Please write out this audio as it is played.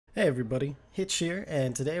Hey everybody, Hitch here,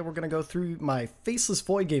 and today we're going to go through my Faceless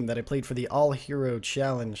Void game that I played for the All Hero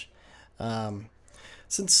Challenge.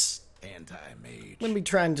 Since I'm going to be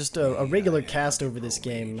trying just a regular cast over this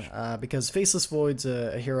game, because Faceless Void's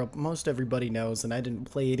a hero most everybody knows, and I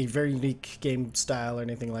didn't play any very unique game style or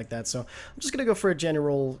anything like that, so I'm just going to go for a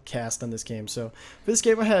general cast on this game. So for this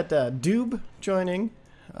game I had Doob joining,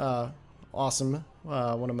 awesome,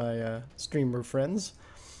 one of my streamer friends.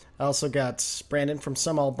 I also got Brandon from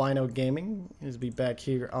SomeAlbinoGaming. He's be back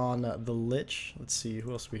here on the Lich. Let's see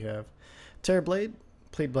who else we have. Terrorblade,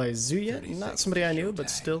 played by Zuya. Not somebody I knew, but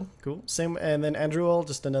still cool. Same, and then Andrew,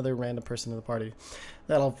 just another random person in the party.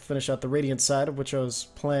 That'll finish out the Radiant side, of which I was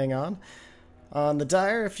playing on. On the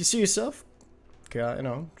Dire, if you see yourself,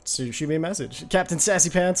 shoot me a message. Captain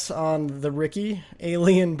Sassy Pants on the Ricky.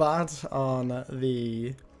 Alien Bot on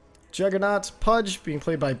the Juggernaut. Pudge being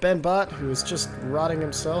played by Ben Bot, who is just rotting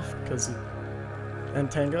himself because he... And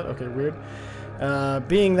Tango, okay, weird.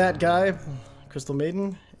 Being that guy, Crystal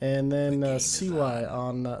Maiden, and then CY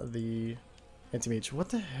on the anti-mage. What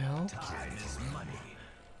the hell?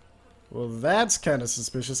 Well, that's kind of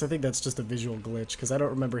suspicious. I think that's just a visual glitch because I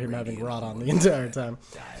don't remember him having rot on the entire time.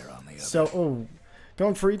 So,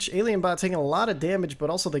 going for each. Alien Bot taking a lot of damage, but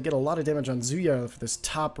also they get a lot of damage on Zuya for this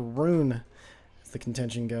top rune. The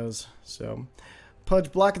contention goes. So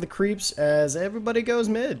Pudge blocking the creeps as everybody goes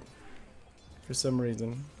mid for some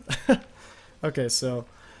reason. Okay, so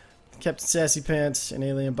Captain Sassy Pants and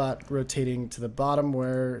Alien Bot rotating to the bottom,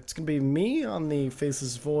 where it's gonna be me on the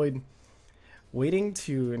Faceless Void waiting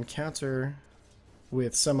to encounter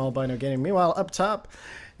with SomeAlbinoGaming. Meanwhile, up top,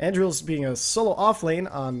 Andrew's being a solo off lane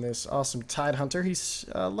on this awesome Tide Hunter. He's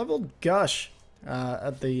leveled Gush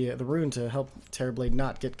at the rune to help Terrorblade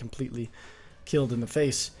not get completely killed in the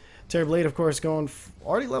face. Terrorblade, of course,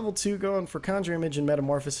 already level 2, going for Conjure Image and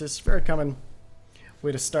Metamorphosis. Very common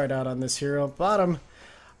way to start out on this hero. Bottom,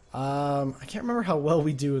 I can't remember how well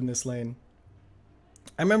we do in this lane.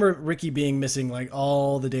 I remember Ricky being missing like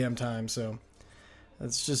all the damn time, so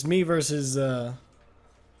it's just me versus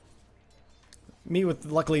me with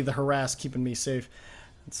luckily the harass keeping me safe.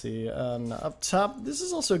 Let's see, up top, this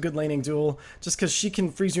is also a good laning duel, just because she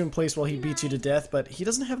can freeze you in place while he beats you to death, but he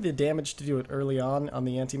doesn't have the damage to do it early on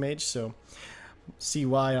the anti-mage, so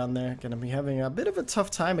CY on there, gonna be having a bit of a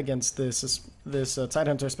tough time against this Tide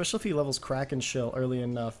Hunter, especially if he levels Kraken Shell early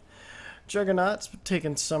enough. Juggernaut's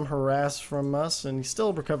taking some harass from us, and he's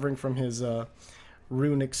still recovering from his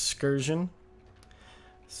rune excursion.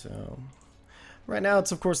 So, right now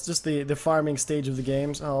it's of course just the farming stage of the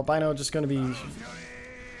games. Oh, Albino just gonna be...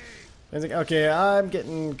 Okay, I'm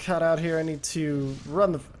getting cut out here. I need to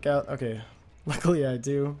run the fuck out. Okay, luckily I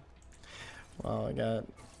do. Well, I got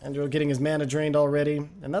Andrew getting his mana drained already,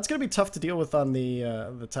 and that's gonna be tough to deal with on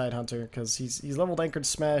the Tide Hunter because he's leveled Anchored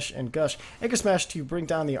Smash and Gush. Anchored Smash to bring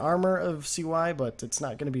down the armor of CY, but it's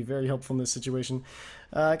not gonna be very helpful in this situation.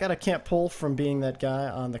 I got a can't pull from being that guy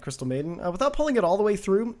on the Crystal Maiden. Without pulling it all the way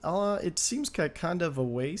through, it seems kind of a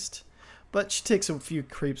waste, but she takes a few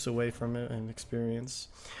creeps away from it and experience.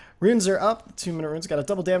 Runes are up. 2-minute runes. Got a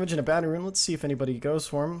double damage and a bounty rune. Let's see if anybody goes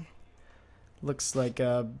for him. Looks like...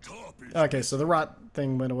 okay, so the rot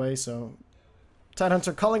thing went away, so... Tide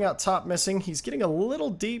Hunter calling out top missing. He's getting a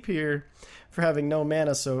little deep here for having no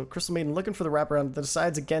mana, so Crystal Maiden looking for the wraparound that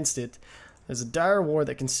decides against it. There's a dire ward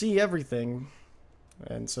that can see everything,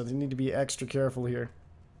 and so they need to be extra careful here.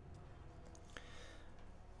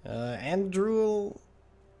 Andrew...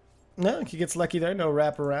 No, he gets lucky there. No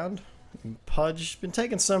wraparound. Pudge been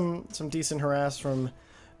taking some decent harass from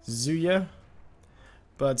Zuya,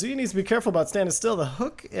 but Zuya needs to be careful about standing still. The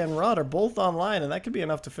hook and rod are both online, and that could be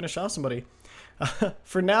enough to finish off somebody.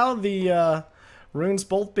 For now, the runes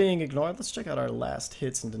both being ignored. Let's check out our last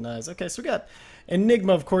hits and denies. Okay, so we got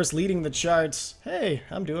Enigma, of course, leading the charts. Hey,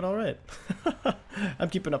 I'm doing all right. I'm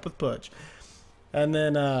keeping up with Pudge, and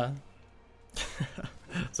then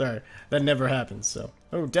sorry, that never happens. So,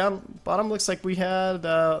 down bottom looks like we had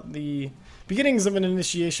the beginnings of an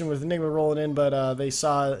initiation with Enigma rolling in, but they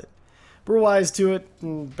saw it, were wise to it,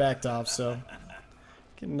 and backed off. So,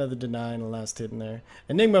 get another deny and a last hit in there.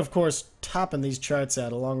 Enigma, of course, topping these charts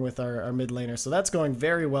out along with our mid laner, so that's going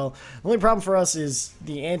very well. The only problem for us is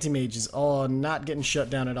the anti-mage is all not getting shut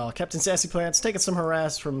down at all. Captain Sassy Plants taking some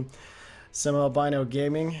harass from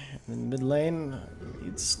SomeAlbinoGaming in mid lane.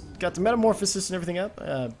 It's got the metamorphosis and everything up.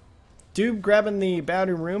 Doob grabbing the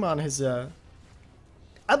boundary room on his I'd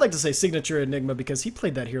like to say signature Enigma, because he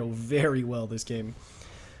played that hero very well this game.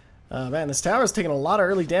 Man, this tower is taking a lot of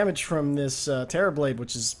early damage from this Terrorblade,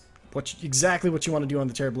 which is exactly what you want to do on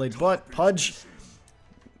the Terrorblade. But Pudge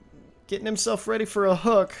getting himself ready for a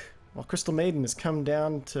hook. while Crystal Maiden has come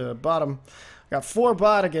down to bottom. Got 4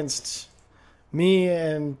 bot against me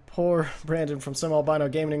and poor Brandon from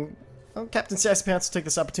SomeAlbinoGaming. Well, Captain Sassy Pants will take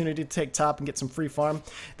this opportunity to take top and get some free farm.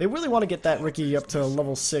 They really want to get that Ricky up to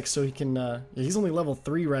level 6 so he can... yeah, he's only level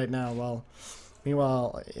 3 right now, while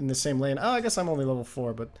meanwhile in the same lane... Oh, I guess I'm only level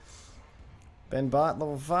 4, but... Ben Bot,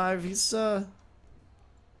 level 5, he's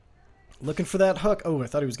looking for that hook. Oh, I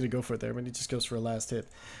thought he was going to go for it there, but he just goes for a last hit.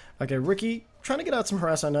 Okay, Ricky trying to get out some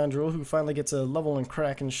harass on Andrew, who finally gets a level in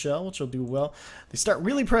Kraken Shell, which will do well. They start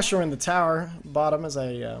really pressuring the tower bottom as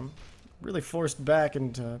I really forced back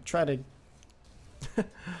and try to...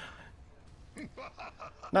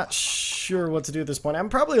 Not sure what to do at this point. I'm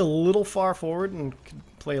probably a little far forward and could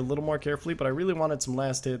play a little more carefully, but I really wanted some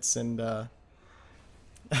last hits and...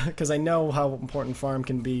 because I know how important farm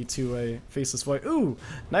can be to a Faceless Void. Ooh,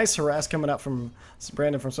 nice harass coming out from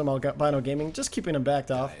Brandon from SomeAlbinoGaming, just keeping him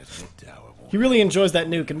backed off. He really enjoys that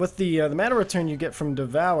nuke, and with the mana return you get from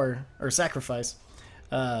Devour, or Sacrifice,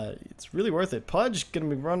 it's really worth it. Pudge gonna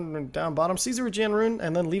be running down bottom, sees a regen rune,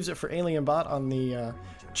 and then leaves it for Alien Bot on the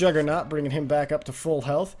Juggernaut, bringing him back up to full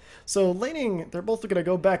health. So laning, they're both gonna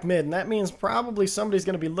go back mid, and that means probably somebody's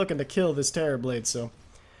gonna be looking to kill this Terrorblade, so...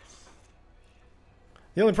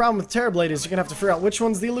 The only problem with Terrorblade is you're going to have to figure out which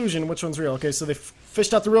one's the illusion, which one's real. Okay, so they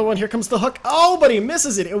fished out the real one. Here comes the hook. Oh, but he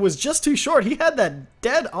misses it. It was just too short. He had that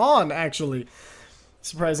dead on, actually.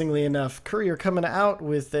 Surprisingly enough. Courier coming out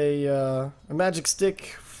with a magic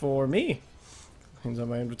stick for me. Hands on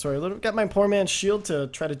my inventory a little. Got my poor man's shield to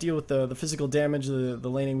try to deal with the physical damage, the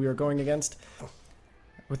laning we were going against.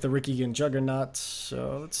 With the Ricky and Juggernaut.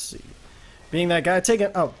 So, let's see. Being that guy, taking...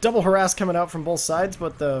 Oh, double harass coming out from both sides,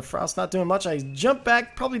 but the Frost not doing much. I jumped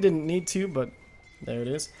back. Probably didn't need to, but there it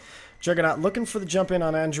is. Juggernaut looking for the jump in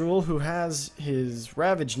on Andrew, who has his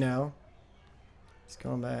Ravage now. He's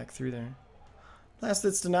going back through there. Last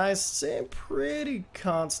hits denies, staying pretty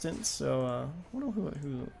constant, so... I don't know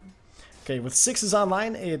who... Okay, with 6s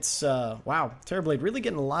online, it's... wow, Terrorblade really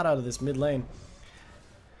getting a lot out of this mid lane.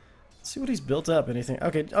 Let's see what he's built up. Anything...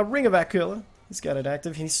 Okay, a Ring of Aquila. He's got it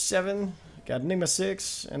active. He's 7... Got Enigma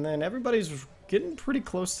 6, and then everybody's getting pretty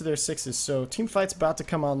close to their 6s, so team fight's about to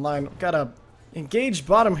come online. Got a engaged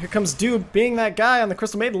bottom. Here comes Doob, being that guy on the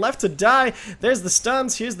Crystal Maiden, left to die. There's the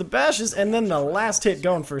stuns, here's the bashes, and then the last hit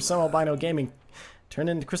going for SomeAlbinoGaming.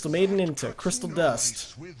 Turning Crystal Maiden into Crystal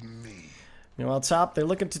Dust. Meanwhile, top, they're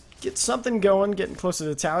looking to get something going, getting closer to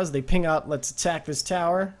the towers. They ping out, let's attack this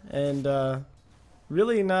tower, and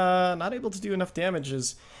really not able to do enough damage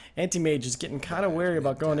as Anti-Mage is getting kind of wary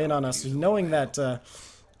about going in on us, knowing that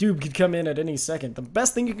Doob could come in at any second. The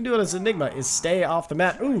best thing you can do as Enigma is stay off the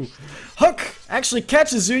mat. Ooh, hook actually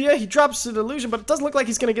catches Zuya. He drops an illusion, but it doesn't look like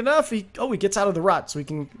he's going to get enough. He gets out of the rot, so he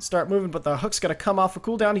can start moving, but the hook's going to come off for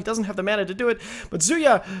cooldown. He doesn't have the mana to do it, but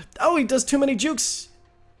Zuya, he does too many jukes.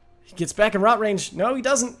 He gets back in rot range. No, he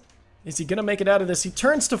doesn't. Is he going to make it out of this? He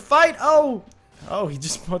turns to fight. Oh, he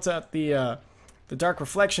just puts out the Dark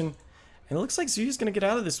Reflection. And it looks like Zuya's going to get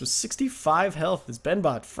out of this with 65 health as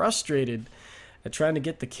Benbot frustrated at trying to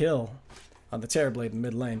get the kill on the Terrorblade in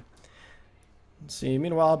mid lane. Let's see,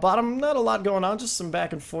 meanwhile, bottom, not a lot going on, just some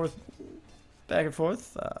back and forth.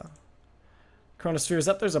 Chronosphere's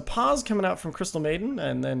up. There's a pause coming out from Crystal Maiden,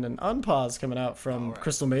 and then an unpause coming out from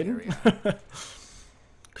Crystal Maiden.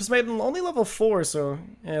 Crystal Maiden only level 4, so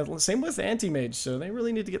yeah, same with Anti-Mage, so they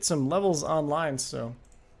really need to get some levels online, so...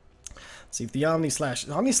 See if the Omni Slash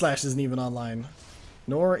isn't even online,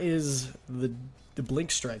 nor is the Blink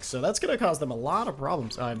Strike, so that's gonna cause them a lot of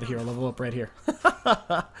problems. I have the hero level up right here.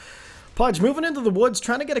 Pudge moving into the woods,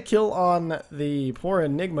 trying to get a kill on the poor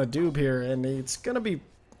Enigma Doob here, and it's gonna be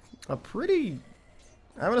a pretty,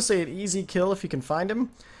 I'm gonna say an easy kill if you can find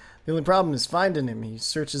him. The only problem is finding him. He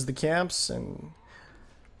searches the camps, and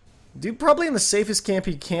Doob probably in the safest camp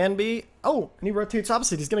he can be. Oh, and he rotates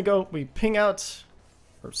opposite. He's gonna go. We ping out.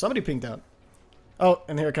 Or somebody pinged out. Oh,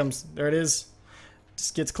 and here it comes. There it is.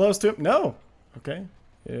 Just gets close to him. No. Okay.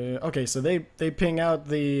 Okay, so they ping out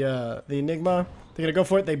the Enigma. They're gonna go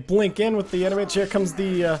for it. They blink in with the enemy. Here comes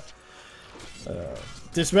the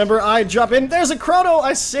Dismember. I drop in. There's a Chrono.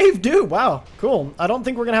 I saved Doob. Wow. Cool. I don't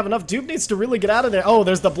think we're gonna have enough. Doob needs to really get out of there. Oh,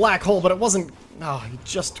 there's the black hole, but it wasn't. Oh,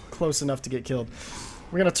 just close enough to get killed.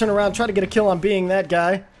 We're gonna turn around, try to get a kill on being that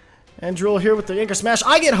guy. Andrew here with the Anchor Smash.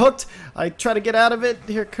 I get hooked. I try to get out of it.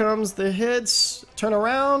 Here comes the hits. Turn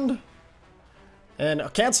around. And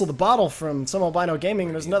cancel the bottle from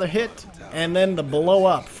SomeAlbinoGaming. There's another hit. And then the blow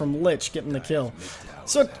up from Lich getting the kill.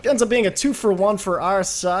 So it ends up being a 2-for-1 for our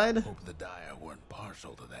side.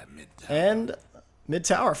 And mid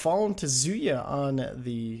tower falling to Zuya on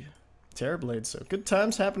the Terrorblade. So good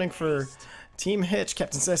times happening for Team Hitch,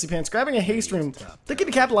 Captain Sassy Pants, grabbing a haste room, looking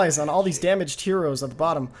to capitalize on all these damaged heroes at the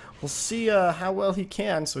bottom. We'll see how well he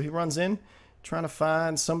can. So he runs in, trying to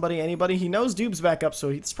find somebody, anybody. He knows Doob's back up, so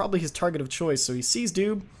it's probably his target of choice. So he sees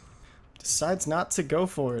Doob, decides not to go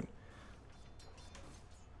for it.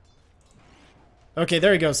 Okay,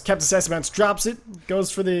 there he goes. Captain Sassy Pants drops it,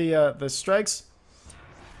 goes for the strikes.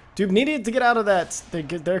 Doob needed to get out of that.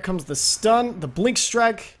 There comes the stun, the blink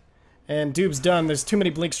strike. And Doob's done. There's too many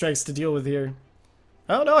blink strikes to deal with here.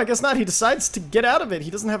 Oh no, I guess not. He decides to get out of it.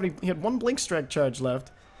 He doesn't have any. He had one blink strike charge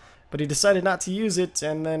left, but he decided not to use it,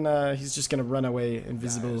 and then he's just gonna run away,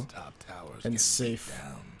 invisible and safe.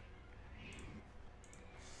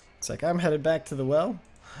 It's like I'm headed back to the well,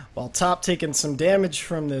 while top taking some damage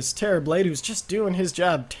from this Terrorblade, who's just doing his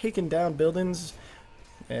job, taking down buildings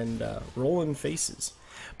and rolling faces.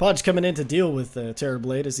 Podge coming in to deal with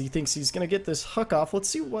Terrorblade as he thinks he's going to get this hook off. Let's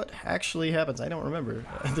see what actually happens. I don't remember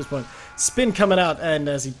at this point. Spin coming out, and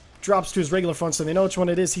as he drops to his regular phone so they know which one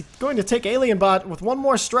it is, he's going to take Alien Bot with one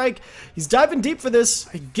more strike. He's diving deep for this.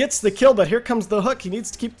 He gets the kill, but here comes the hook. He needs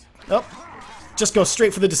to keep... Oh, just go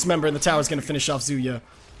straight for the Dismember, and the tower's going to finish off Zuya.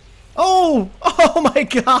 Oh! Oh my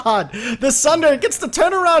god! The Sunder gets the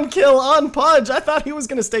turnaround kill on Podge. I thought he was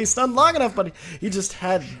going to stay stunned long enough, but he just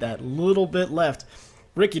had that little bit left.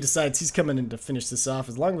 Ricky decides he's coming in to finish this off,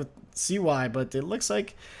 as long with CY, but it looks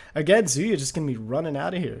like, again, Zuya just going to be running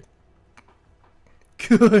out of here.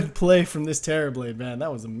 Good play from this Terrorblade, man.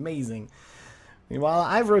 That was amazing. Meanwhile,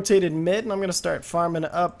 I've rotated mid, and I'm going to start farming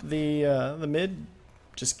up the mid,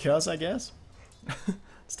 just cuz, I guess.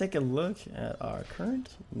 Let's take a look at our current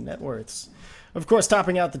net worths. Of course,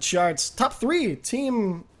 topping out the charts. Top 3,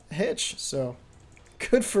 Team Hitch, so...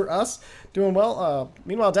 good for us, doing well.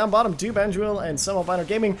 Meanwhile, down bottom, Doob and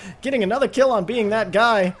SomeAlbinoGaming getting another kill on being that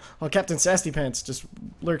guy, while Captain Sassy Pants just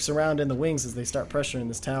lurks around in the wings as they start pressuring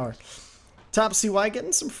this tower. Top CY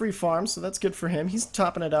getting some free farms, so that's good for him. He's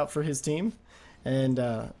topping it out for his team. And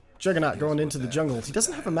Juggernaut going into the jungle. He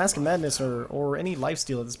doesn't have a Mask of Madness or any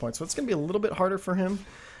lifesteal at this point, so it's going to be a little bit harder for him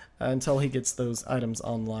until he gets those items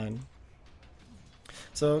online.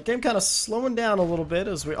 So, game kind of slowing down a little bit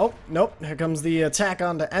as we... Oh, nope. Here comes the attack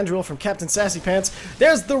onto Andrew from Captain Sassy Pants.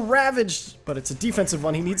 There's the Ravage, but it's a defensive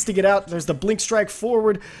one. He needs to get out. There's the Blink Strike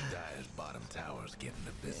forward.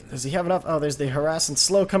 Does he have enough? Oh, there's the Harass and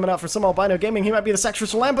Slow coming out for SomeAlbinoGaming. He might be the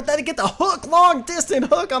Sacrificial Lamb, but then he get the hook, long distance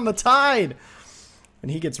hook on the Tide.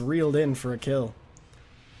 And he gets reeled in for a kill.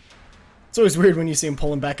 It's always weird when you see him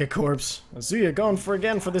pulling back a corpse. Zuya going for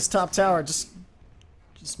again for this top tower. Just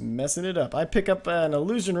messing it up. I pick up an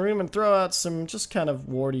illusion room and throw out some just kind of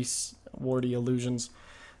warty illusions.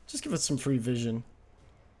 Just give it some free vision.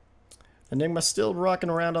 Enigma still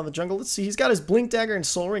rocking around on the jungle. Let's see. He's got his Blink Dagger and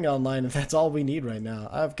Soul Ring online, and that's all we need right now.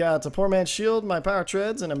 I've got a Poor Man's Shield, my Power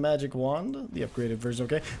Treads, and a Magic Wand. The upgraded version,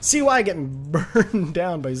 okay. CY getting burned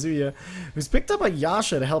down by Zuya, who's picked up a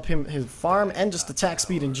Yasha to help him his farm and just attack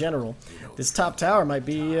speed in general. This top tower might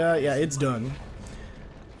be, yeah, it's done.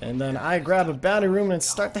 And then I grab a bounty room and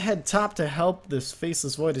start to head top to help this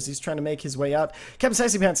Faceless Void as he's trying to make his way out. Captain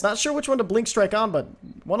Sassy Pants, not sure which one to Blink Strike on, but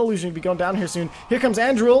one illusion will be going down here soon. Here comes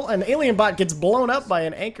Andrew, an Alien Bot gets blown up by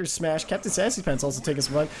an Anchor Smash. Captain Sassy Pants also taking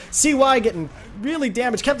some run. CY getting really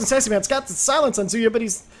damaged. Captain Sassy Pants got the silence on Zuya, but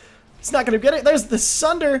he's not going to get it. There's the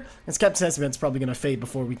Sunder. And Captain Sassy Pants probably going to fade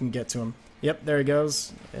before we can get to him. Yep, there he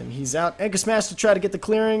goes. And he's out. Anchor Smash to try to get the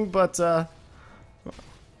clearing, but...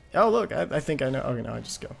 oh, look, I think I know. Okay, now I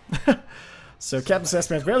just go. So Captain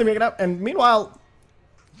Sassman's barely making it up. And meanwhile,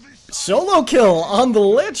 solo kill on the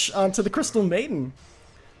Lich onto the Crystal Maiden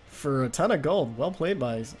for a ton of gold. Well played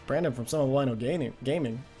by Brandon from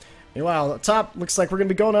SomeAlbinoGaming. Meanwhile, up top, looks like we're going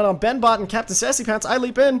to be going out on Benbot and Captain Sassy Pants. I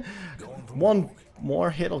leap in. One more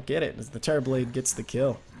hit will get it as the Terrorblade gets the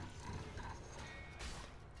kill.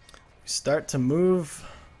 We start to move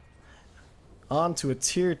on to a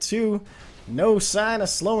tier 2. No sign of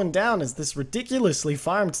slowing down as this ridiculously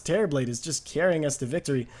farmed Terrorblade is just carrying us to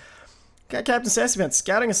victory. Got Captain Sassy Pants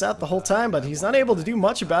scouting us out the whole time, but he's not able to do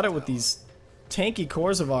much about it with these tanky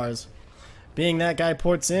cores of ours. Being that guy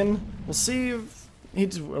ports in, we'll see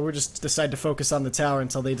if we're just decide to focus on the tower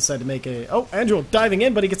until they decide to make a... Oh, Andrew diving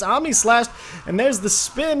in, but he gets Omni Slashed, and there's the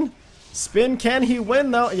spin. Spin, can he win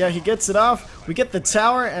though? Yeah, he gets it off. We get the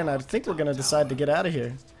tower, and I think we're going to decide to get out of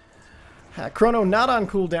here. Chrono not on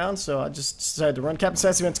cooldown, so I just decided to run. Captain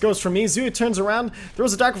Sassy Pants goes for me. Zuya turns around,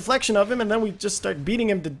 throws a Dark Reflection of him, and then we just start beating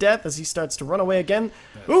him to death as he starts to run away again.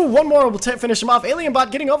 Ooh, one more will finish him off. Alien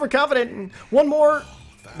Bot getting overconfident, and one more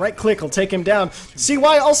right click will take him down.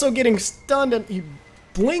 CY also getting stunned, and he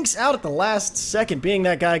blinks out at the last second, being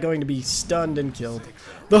that guy going to be stunned and killed.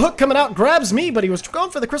 The hook coming out grabs me, but he was going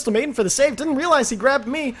for the Crystal Maiden for the save. Didn't realize he grabbed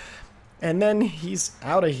me. And then he's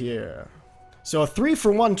out of here. So a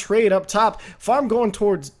 3-for-1 trade up top. Farm going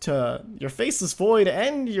towards your Faceless Void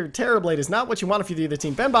and your Terrorblade is not what you want if you're the other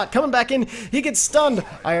team. Benbot coming back in. He gets stunned.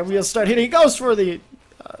 We'll start hitting. He goes for the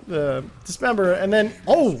Dismember, and then,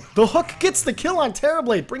 oh, the hook gets the kill on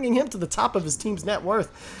Terrorblade, bringing him to the top of his team's net worth.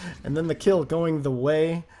 And then the kill going the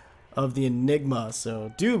way of the Enigma.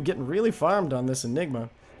 So Doob getting really farmed on this Enigma.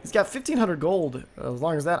 He's got 1,500 gold. As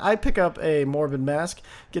long as that, I pick up a Morbid Mask,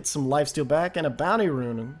 get some lifesteal back, and a Bounty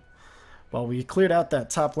Rune. While we cleared out that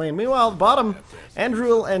top lane. Meanwhile, bottom,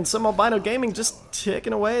 Andrew and SomeAlbinoGaming just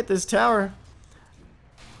ticking away at this tower.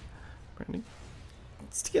 Brandon,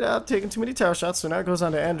 let's get out, taking too many tower shots. So now it goes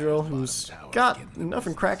on to Andrew, who's got enough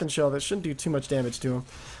in Kraken Shell that shouldn't do too much damage to him.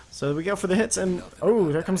 So we go for the hits, and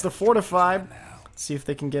oh, there comes the Fortify. Let's see if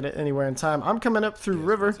they can get it anywhere in time. I'm coming up through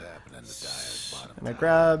River, and I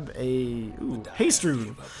grab a Haste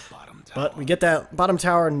Rune. But we get that bottom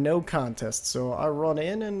tower, no contest. So I run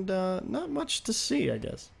in, and not much to see, I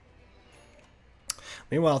guess.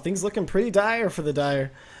 Meanwhile, things looking pretty dire for the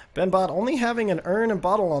Dire. Benbot only having an Urn and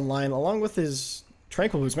Bottle online, along with his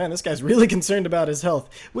Tranquil Boost. Man, this guy's really concerned about his health,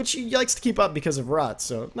 which he likes to keep up because of Rot.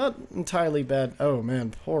 So not entirely bad. Oh,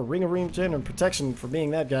 man, poor Ring of Regen and Protection for being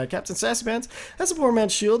that guy. Captain Sassy Pants has a poor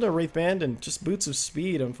man's shield, a Wraith Band, and just Boots of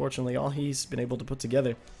Speed, unfortunately, all he's been able to put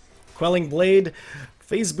together. Quelling Blade,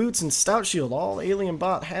 Phase Boots, and Stout Shield, all Alien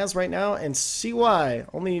Bot has right now, and CY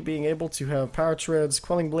only being able to have Power Treads,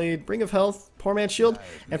 Quelling Blade, Ring of Health, Poor Man's Shield,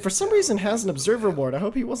 and for some reason has an Observer Ward. I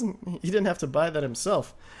hope he didn't have to buy that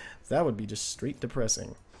himself. That would be just straight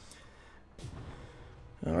depressing.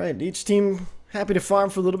 Alright, each team happy to farm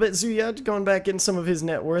for a little bit. Zuya going back getting some of his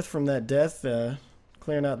net worth from that death,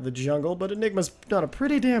 clearing out the jungle, but Enigma's done a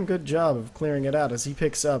pretty damn good job of clearing it out as he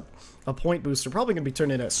picks up a point booster. Probably going to be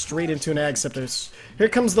turning it straight into an Ag Scepter. Here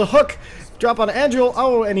comes the hook. Drop on Angel.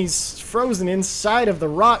 Oh, and he's frozen inside of the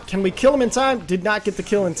Rot. Can we kill him in time? Did not get the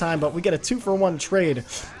kill in time, but we get a 2-for-1 trade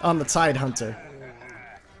on the Tidehunter.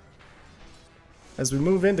 As we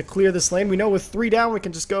move in to clear this lane, we know with 3 down, we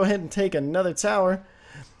can just go ahead and take another tower.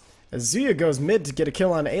 As Zuya goes mid to get a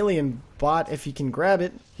kill on Alien Bot, if he can grab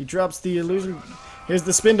it. He drops the illusion. Here's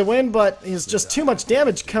the spin to win, but he's just too much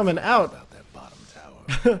damage coming out.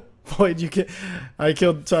 Void, I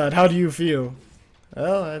killed Todd. How do you feel?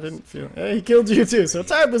 Well, I didn't feel. He killed you too, so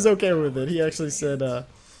Todd was okay with it. He actually said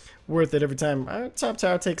worth it every time. Our top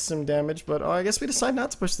tower takes some damage, but I guess we decide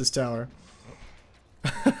not to push this tower.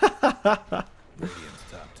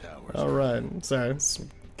 Alright, sorry. It's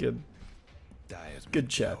good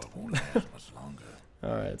chat.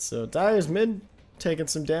 Alright, so Dire's mid, taking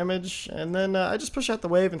some damage, and then I just push out the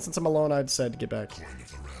wave, and since I'm alone, I decide to get back.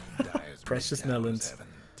 Precious Melons.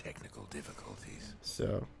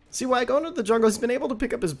 So, see why going into the jungle, he's been able to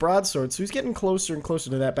pick up his broadsword, so he's getting closer and closer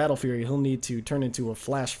to that Battle Fury he'll need to turn into a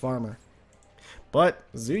flash farmer. But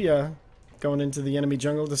Zuya going into the enemy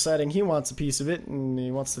jungle, deciding he wants a piece of it, and he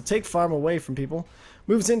wants to take farm away from people.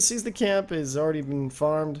 Moves in, sees the camp, has already been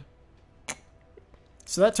farmed.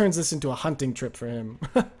 So that turns this into a hunting trip for him.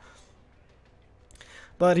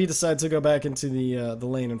 But he decides to go back into the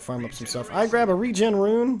lane and farm up some stuff. I grab a regen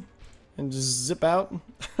rune and just zip out.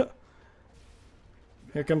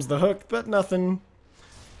 Here comes the hook, but nothing.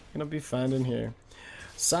 Gonna be found in here.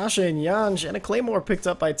 Sasha and Yanj and a Claymore picked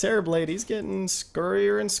up by Terrorblade. He's getting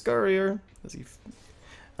scurrier and scurrier. As he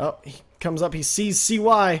comes up, he sees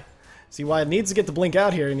CY. CY needs to get the blink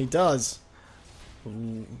out here, and he does.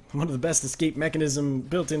 One of the best escape mechanism,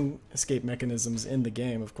 built-in escape mechanisms in the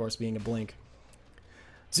game, of course, being a blink.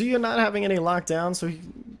 Zuya not having any lockdown, so he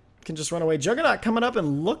can just run away. Juggernaut coming up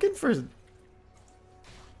and looking for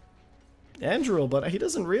Andrew, but he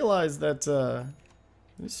doesn't realize that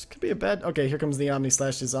this could be a bad... Okay, here comes the Omni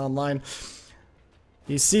Slash is online.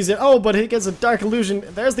 He sees it. Oh, but he gets a Dark Illusion.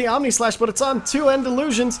 There's the Omni Slash, but it's on 2 end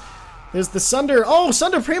illusions. There's the Sunder. Oh,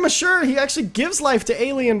 Sunder premature. He actually gives life to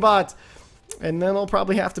Alien Bot. And then he'll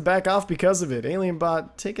probably have to back off because of it. Alien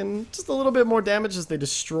Bot taking just a little bit more damage as they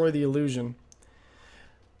destroy the illusion.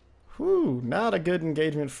 Whew, not a good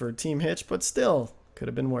engagement for Team Hitch, but still, could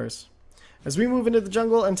have been worse. As we move into the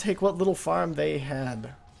jungle and take what little farm they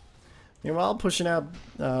had. Meanwhile, pushing out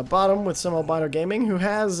bottom with SomeAlbinoGaming, who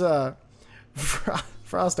has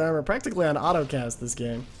Frost Armor practically on autocast this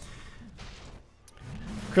game.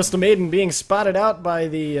 Crystal Maiden being spotted out by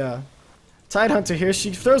the Tidehunter here.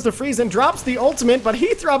 She throws the freeze and drops the ultimate, but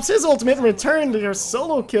he drops his ultimate in return to her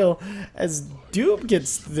solo kill as Doob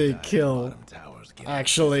gets the kill.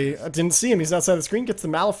 Actually, I didn't see him. He's outside the screen, gets the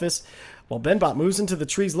Malefice. While Benbot moves into the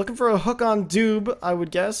trees looking for a hook on Doob, I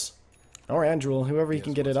would guess. Or Andrew, whoever he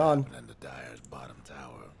can get it on.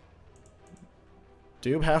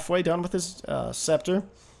 Doob halfway done with his scepter,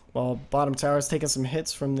 while bottom tower is taking some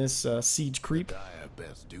hits from this siege creep.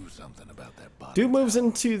 Doob moves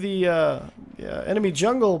into the enemy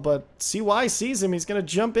jungle, but CY sees him. He's going to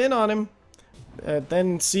jump in on him.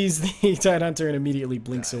 Then sees the Tidehunter and immediately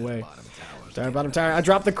blinks away. Dire bottom tower. I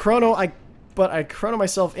dropped the chrono, but I chrono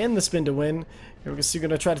myself in the spin to win. Here we're going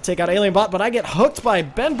to try to take out Alien Bot, but I get hooked by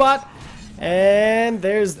BenBot. And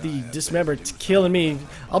there's the dismember killing me.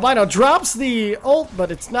 Albino drops the ult, but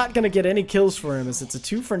it's not going to get any kills for him, as it's a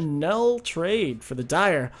 2-for-0 trade for the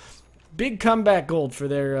Dire. Big comeback gold for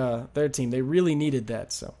their team. They really needed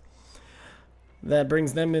that, so that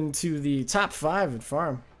brings them into the top 5 at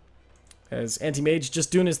farm. As Anti-Mage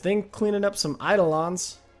just doing his thing, cleaning up some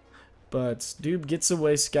Eidolons, but Doob gets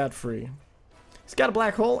away scot-free. He's got a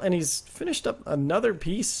black hole, and he's finished up another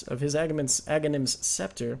piece of his Aghanim's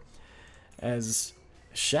scepter, as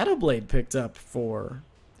Shadowblade picked up for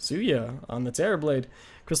Zuya on the Terrorblade.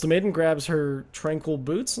 Crystal Maiden grabs her Tranquil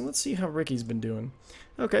Boots, and let's see how Ricky's been doing.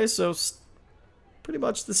 Okay, so pretty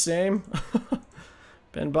much the same.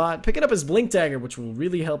 BenBot picking up his Blink Dagger, which will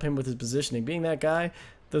really help him with his positioning. Being that guy,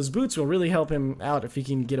 those boots will really help him out if he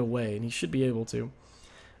can get away, and he should be able to.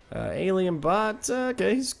 Alien Bot,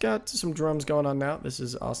 okay, he's got some drums going on now. This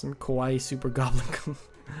is awesome. Kawaii Super Goblin.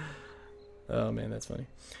 Oh man, that's funny.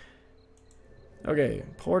 Okay,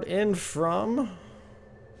 poured in from...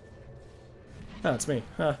 Oh, it's me.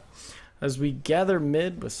 Huh. As we gather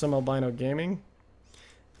mid with SomeAlbinoGaming.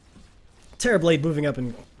 Terrorblade moving up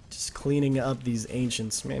and just cleaning up these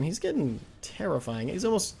ancients. Man, he's getting terrifying. He's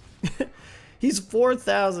almost... He's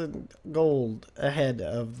 4,000 gold ahead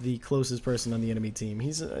of the closest person on the enemy team.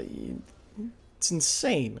 He's... it's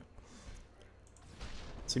insane.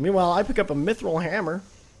 So meanwhile, I pick up a Mithril Hammer.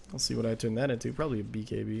 I'll see what I turn that into. Probably a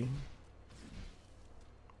BKB.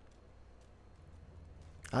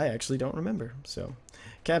 I actually don't remember. So,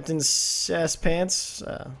 Captain Sass Pants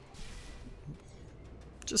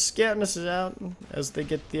just scouting us out as they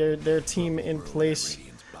get their team in place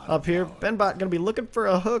up here. BenBot gonna be looking for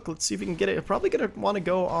a hook. Let's see if he can get it. Probably gonna want to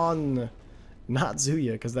go on not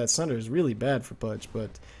Zuya, because that Sunder is really bad for Pudge, but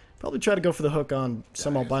probably try to go for the hook on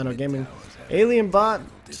SomeAlbinoGaming. Alien Bot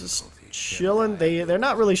just chilling. They're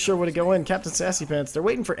not really sure where to go in. Captain Sassy Pants, they're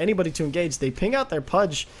waiting for anybody to engage. They ping out their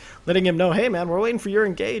Pudge, letting him know, hey man, we're waiting for your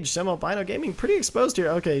engage. SomeAlbinoGaming pretty exposed here.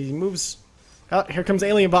 Okay, he moves out. Here comes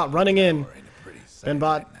Alien Bot running in.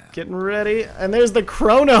 BenBot getting ready, and there's the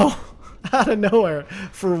chrono out of nowhere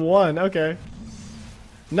for 1. Okay,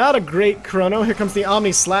 not a great chrono. Here comes the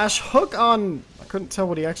Omni Slash hook on. I couldn't tell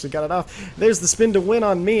what he actually got it off. There's the spin to win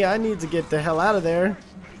on me. I need to get the hell out of there.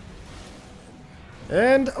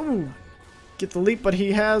 And oh, get the leap, but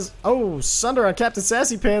he has Sunder on Captain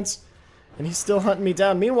Sassy Pants, and he's still hunting me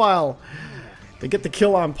down. Meanwhile, they get the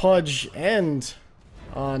kill on Pudge and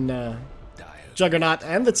on Juggernaut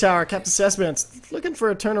and the tower. Captain Sassy Pants looking for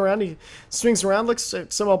a turnaround. He swings around, looks at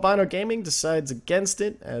SomeAlbinoGaming, decides against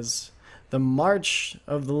it as the march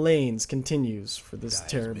of the lanes continues for this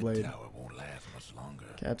Terrorblade.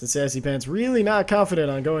 Captain Sassy Pants really not confident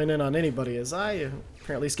on going in on anybody, as I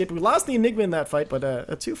apparently escaped. We lost the Enigma in that fight, but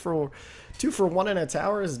a 2 for 1 in a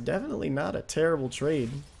tower is definitely not a terrible trade.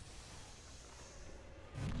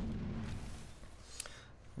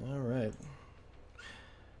 Alright.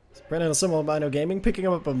 So Brandon on SomeAlbinoGaming picking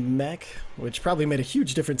up a mech, which probably made a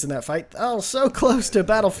huge difference in that fight. Oh, so close to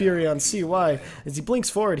Battle Fury on CY. As he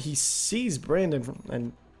blinks forward, he sees Brandon,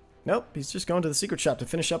 and nope, he's just going to the secret shop to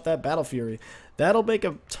finish up that Battle Fury. That'll make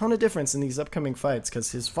a ton of difference in these upcoming fights,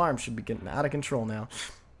 because his farm should be getting out of control now.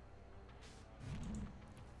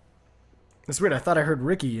 It's weird, I thought I heard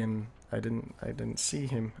Ricky, and I didn't see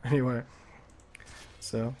him anywhere.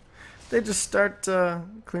 So, they just start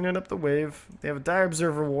cleaning up the wave. They have a Dire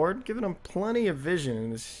Observer ward, giving them plenty of vision in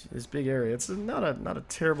this big area. It's not a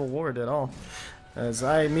terrible ward at all. As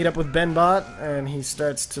I meet up with BenBot, and he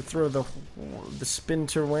starts to throw the spin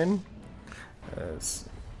to win. As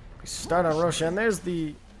we start on Roshan, there's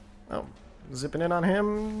the... Oh, zipping in on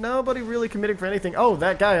him. Nobody really committing for anything. Oh,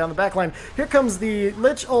 that guy on the back line. Here comes the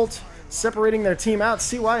Lich ult, separating their team out.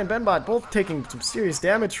 CY and BenBot both taking some serious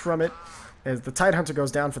damage from it, as the Tidehunter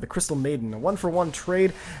goes down for the Crystal Maiden. A 1-for-1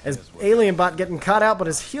 trade, as Alien Bot getting caught out, but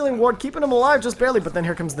his healing ward keeping him alive just barely. But then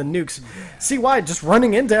here comes the nukes. CY just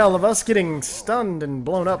running into all of us, getting stunned and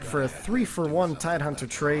blown up for a 3-for-1 Tidehunter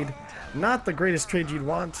trade. Not the greatest trade you'd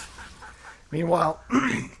want. Meanwhile,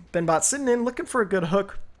 BenBot sitting in, looking for a good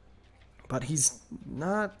hook, but he's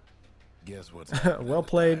not well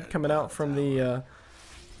played, coming out from the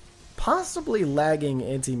possibly lagging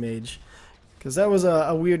Anti-Mage. because that was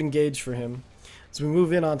a weird engage for him. As we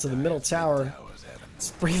move in onto the middle tower,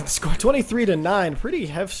 let's bring the score 23-9. Pretty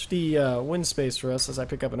hefty win space for us as I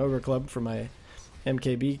pick up an Ogre Club for my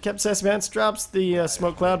MKB. Kept Sassy Pants, drops the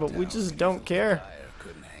smoke cloud, but we just don't care.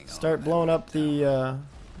 Start blowing up the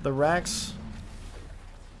racks.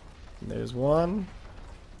 There's one.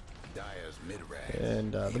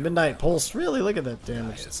 And the Midnight Pulse, really look at that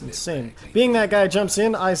damage, it's insane. Being that guy jumps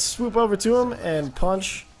in, I swoop over to him and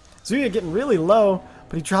punch. Zuya getting really low,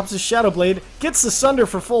 but he drops his Shadow Blade, gets the Sunder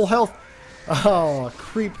for full health. Oh, a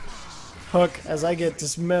creep hook as I get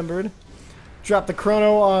dismembered. Drop the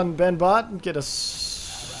Chrono on Benbot, get a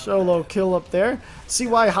solo kill up there.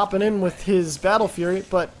 CY hopping in with his Battle Fury,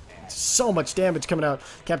 but so much damage coming out.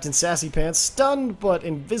 Captain Sassy Pants stunned but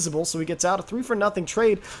invisible, so he gets out. A 3-for-0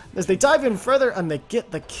 trade as they dive in further and they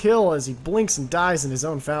get the kill as he blinks and dies in his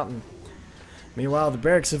own fountain. Meanwhile, the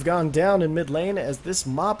barracks have gone down in mid lane as this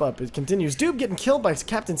mop up it continues. Doob getting killed by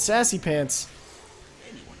Captain Sassy Pants.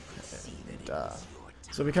 And,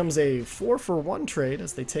 so it becomes a 4-for-1 trade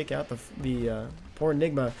as they take out the poor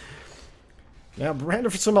Enigma. Now, Brandon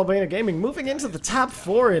for SomeAlbinoGaming moving into the top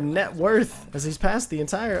 4 in net worth as he's passed the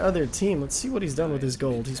entire other team. Let's see what he's done with his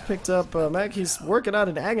gold. He's picked up Mac. He's working on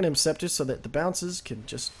an Aghanim Scepter so that the bounces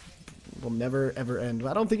will never ever end.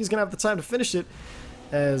 I don't think he's gonna have the time to finish it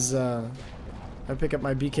as I pick up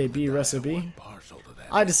my BKB recipe.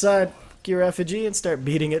 I decide gear effigy and start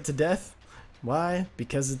beating it to death. Why?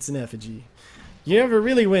 Because it's an effigy. You never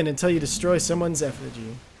really win until you destroy someone's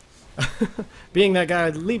effigy. Being that guy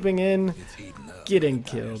leaping in, getting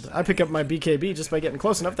killed. I pick up my BKB just by getting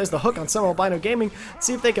close enough. There's the hook on SomeAlbinoGaming.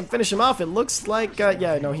 See if they can finish him off. It looks like,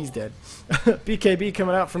 yeah, no, he's dead. BKB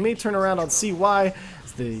coming out for me. Turn around on CY.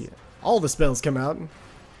 All the spells come out.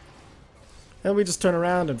 And we just turn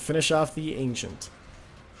around and finish off the Ancient.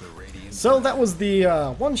 So that was the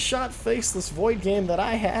one-shot Faceless Void game that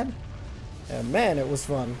I had. And man, it was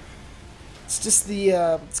fun. It's just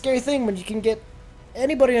the scary thing when you can get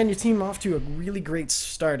anybody on your team off to a really great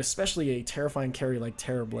start, especially a terrifying carry like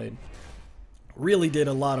Terrorblade. Really did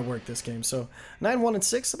a lot of work this game. So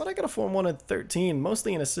 9-1-6, but I got a 4-1-13,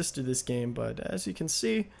 mostly an assist to this game. But as you can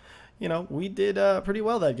see, you know, we did pretty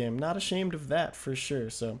well that game. Not ashamed of that for sure.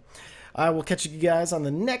 So I will catch you guys on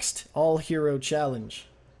the next All-Hero Challenge.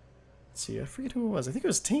 Let's see, I forget who it was. I think it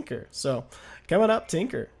was Tinker. So coming up,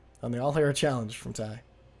 Tinker on the All-Hero Challenge from Ty.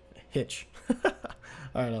 Hitch.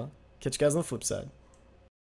 Alright, I'll catch you guys on the flip side.